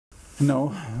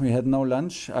No, we had no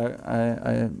lunch.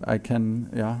 I can,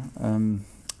 yeah.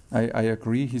 I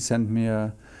agree. He sent me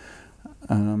a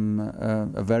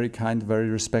very kind, very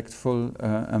respectful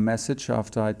a message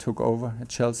after I took over at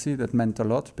Chelsea. That meant a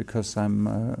lot because I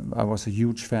was a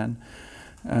huge fan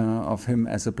of him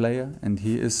as a player, and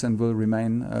he is and will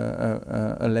remain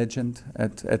a legend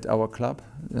at our club.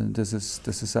 This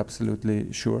is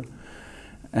absolutely sure,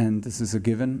 and this is a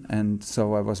given. And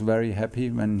so I was very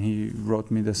happy when he wrote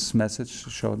me this message.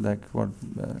 Showed like a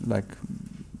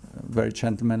very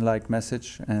gentlemanlike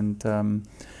message, and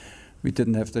we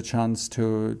didn't have the chance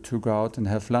to go out and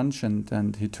have lunch,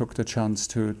 and he took the chance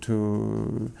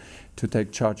to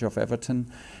take charge of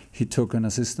Everton. He took an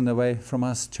assistant away from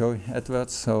us, Joey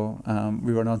Edwards, so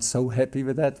we were not so happy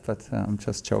with that, but I'm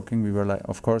just joking. We were, like,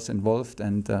 of course, involved,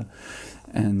 and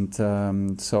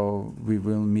so we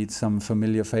will meet some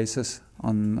familiar faces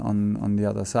on the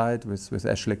other side with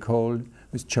Ashley Cole,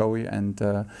 with Joey, and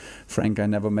Frank. I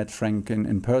never met Frank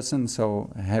in person, so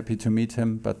happy to meet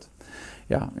him, but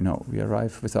yeah, we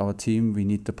arrive with our team. We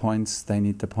need the points. They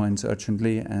need the points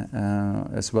urgently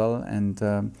as well. And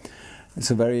it's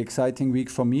a very exciting week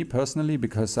for me personally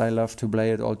because I love to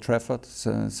play at Old Trafford. It's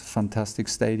a fantastic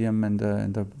stadium and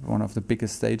one of the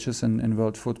biggest stages in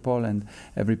world football. And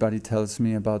everybody tells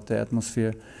me about the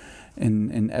atmosphere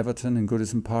in Everton, in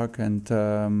Goodison Park, and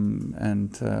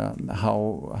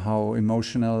how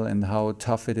emotional and how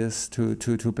tough it is to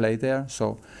play there.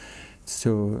 So it's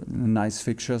two nice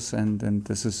fixtures, and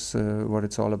this is what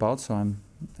it's all about. So I'm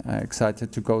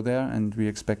excited to go there, and we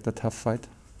expect a tough fight.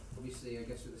 Obviously, I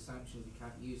guess with the sanctions you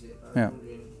can't use it. Yeah.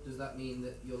 Wondering, does that mean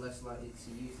that you're less likely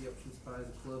to use the option to buy as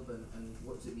a club, and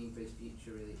what does it mean for his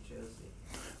future really at Chelsea?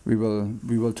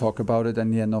 We will talk about it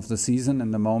at the end of the season. In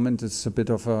the moment, it's a bit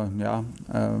of a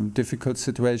difficult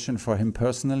situation for him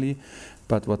personally,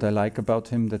 but what I like about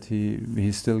him that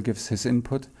he still gives his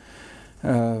input.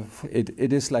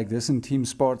 It is like this in team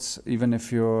sports. Even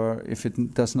if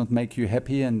it does not make you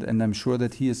happy, and I'm sure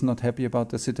that he is not happy about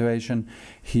the situation,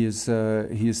 he is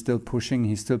still pushing.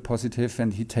 He's still positive,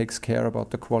 and he takes care about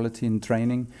the quality in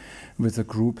training with a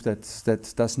group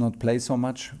that does not play so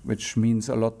much, which means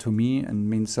a lot to me and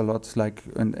means a lot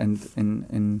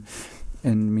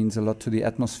and means a lot to the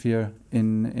atmosphere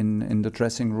in the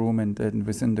dressing room and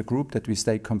within the group, that we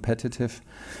stay competitive.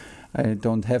 I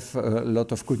don't have a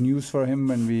lot of good news for him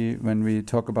when we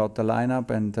talk about the lineup,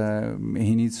 and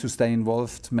he needs to stay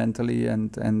involved mentally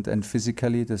and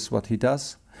physically. This is what he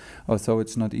does, although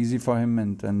it's not easy for him,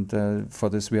 and for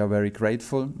this we are very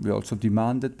grateful. We also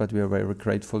demand it, but we are very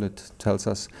grateful. It tells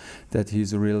us that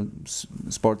he's a real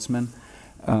sportsman.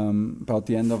 About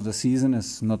the end of the season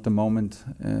is not the moment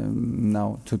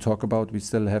now to talk about. We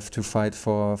still have to fight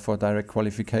for direct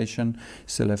qualification,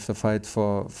 still have to fight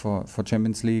for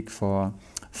Champions League, for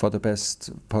the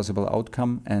best possible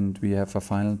outcome, and we have a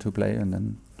final to play, and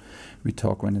then we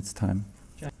talk when it's time.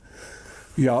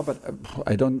 Yeah, but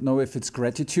I don't know if it's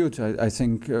gratitude. I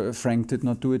think Frank did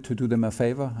not do it to do them a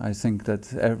favor. I think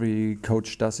that every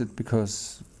coach does it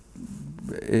because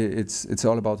it's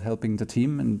all about helping the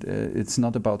team, and it's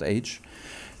not about age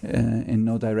in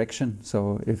no direction.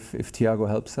 So if Thiago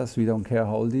helps us, we don't care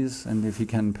how old he is, and if he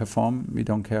can perform, we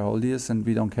don't care how old he is, and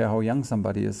we don't care how young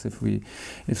somebody is.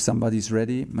 If somebody's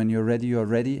ready, when you're ready, you're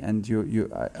ready, and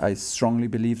I strongly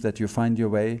believe that you find your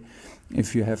way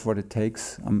if you have what it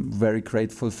takes. I'm very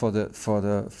grateful for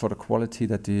the quality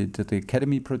that the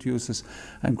academy produces.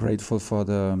 I'm grateful for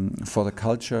the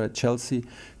culture at Chelsea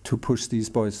to push these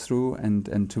boys through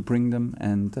and to bring them.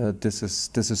 And this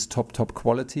is top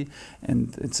quality.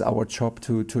 And it's our job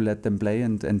to let them play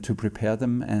and to prepare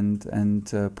them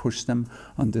and push them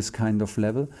on this kind of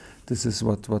level. This is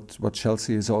what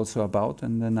Chelsea is also about,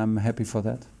 and then I'm happy for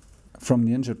that. From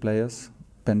the injured players,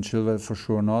 Ben Chilwell for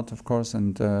sure not, of course,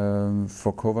 and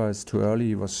for Kova it's too early.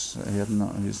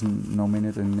 He's no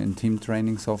minute in team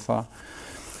training so far.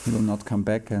 He will not come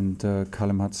back, and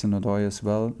Callum Hudson-Odoi as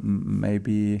well.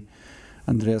 Maybe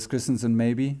Andreas Christensen,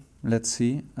 maybe. Let's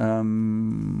see.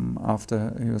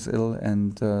 After he was ill,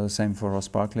 and same for Ross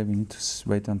Barkley. We need to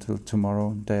wait until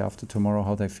tomorrow, day after tomorrow,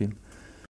 how they feel.